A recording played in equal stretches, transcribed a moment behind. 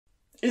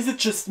Is it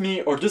just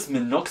me, or does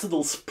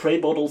minoxidil spray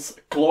bottles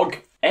clog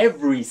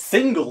every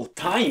single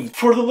time?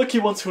 For the lucky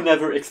ones who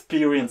never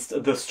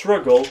experienced the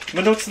struggle,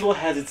 minoxidil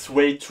has its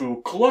way to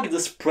clog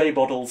the spray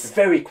bottles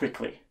very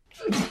quickly.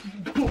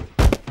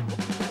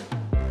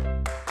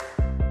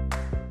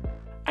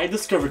 I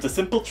discovered a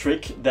simple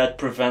trick that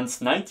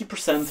prevents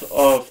 90%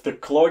 of the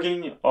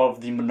clogging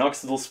of the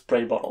minoxidil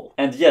spray bottle.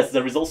 And yes,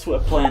 there is also a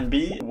plan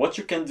B, what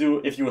you can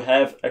do if you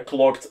have a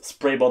clogged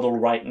spray bottle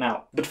right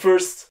now. But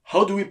first,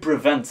 how do we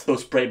prevent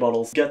those spray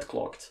bottles get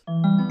clogged?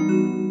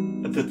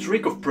 The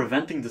trick of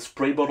preventing the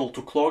spray bottle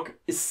to clog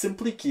is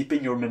simply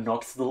keeping your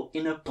minoxidil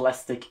in a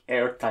plastic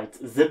airtight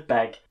zip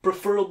bag,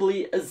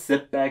 preferably a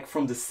zip bag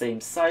from the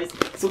same size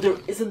so there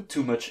isn't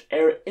too much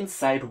air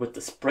inside with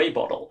the spray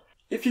bottle.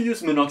 If you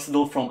use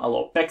minoxidil from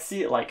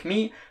Alopexy, like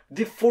me,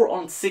 the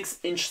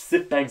 4-on-6-inch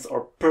zip bags are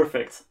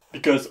perfect.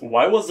 Because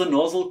why was the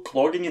nozzle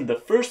clogging in the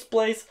first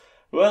place?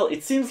 Well,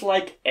 it seems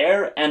like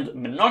air and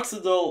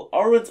minoxidil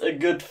aren't a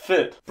good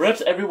fit.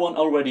 Perhaps everyone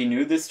already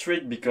knew this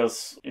trick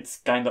because it's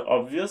kinda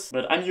obvious,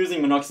 but I'm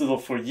using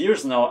minoxidil for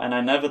years now and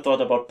I never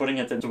thought about putting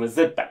it into a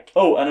zip bag.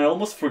 Oh, and I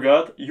almost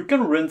forgot, you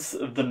can rinse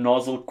the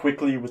nozzle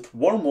quickly with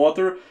warm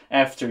water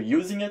after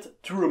using it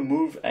to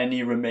remove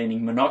any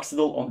remaining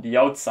minoxidil on the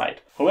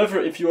outside. However,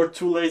 if you are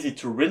too lazy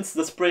to rinse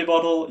the spray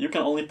bottle, you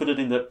can only put it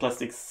in the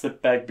plastic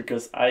zip bag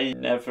because I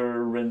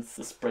never rinse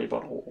the spray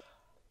bottle.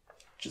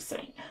 Just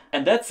saying.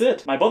 And that's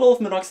it. My bottle of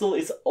minoxidil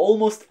is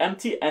almost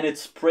empty and it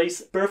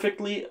sprays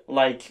perfectly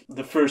like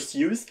the first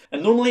use.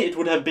 And normally it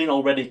would have been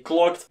already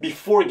clogged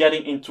before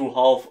getting into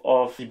half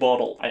of the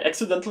bottle. I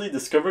accidentally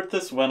discovered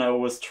this when I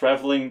was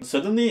traveling.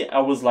 Suddenly I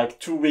was like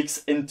 2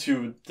 weeks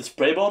into the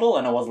spray bottle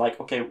and I was like,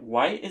 okay,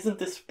 why isn't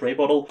this spray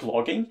bottle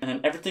clogging? And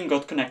then everything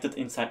got connected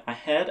inside my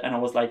head and I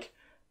was like,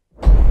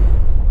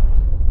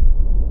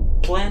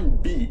 Plan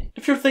B.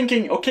 If you're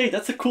thinking, okay,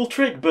 that's a cool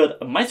trick,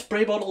 but my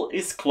spray bottle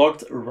is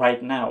clogged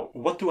right now,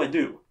 what do I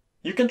do?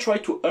 You can try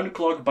to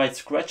unclog by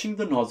scratching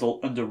the nozzle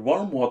under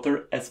warm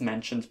water as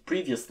mentioned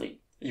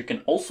previously. You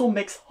can also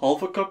mix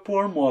half a cup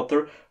warm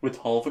water with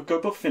half a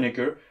cup of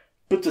vinegar,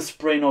 put the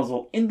spray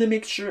nozzle in the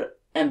mixture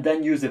and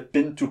then use a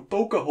pin to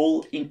poke a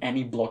hole in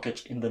any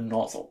blockage in the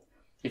nozzle.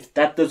 If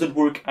that doesn't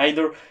work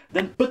either,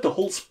 then put the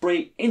whole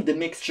spray in the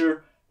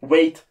mixture,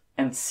 wait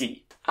and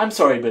see. I'm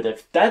sorry, but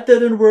if that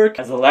didn't work,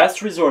 as a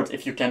last resort,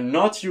 if you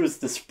cannot use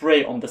the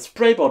spray on the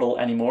spray bottle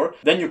anymore,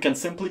 then you can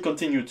simply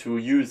continue to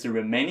use the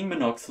remaining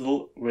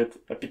minoxidil with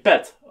a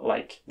pipette,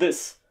 like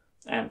this,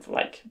 and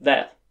like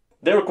that.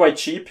 They're quite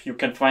cheap, you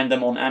can find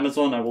them on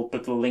Amazon, I will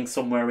put the link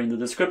somewhere in the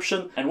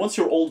description. And once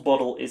your old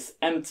bottle is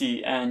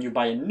empty and you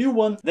buy a new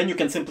one, then you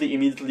can simply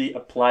immediately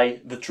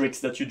apply the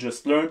tricks that you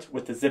just learned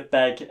with the zip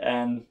bag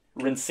and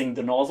rinsing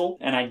the nozzle,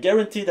 and I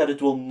guarantee that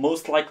it will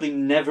most likely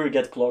never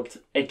get clogged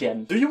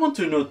again. Do you want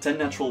to know 10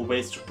 natural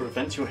ways to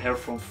prevent your hair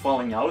from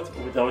falling out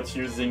without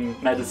using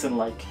medicine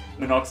like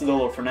minoxidil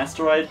or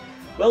finasteride?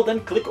 Well then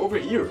click over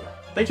here.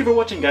 Thank you for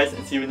watching guys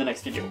and see you in the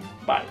next video.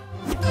 Bye.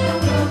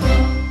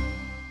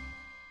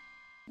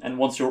 And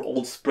once your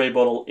old spray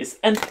bottle is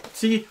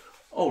empty,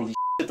 holy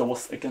shit, that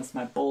was against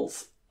my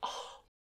balls.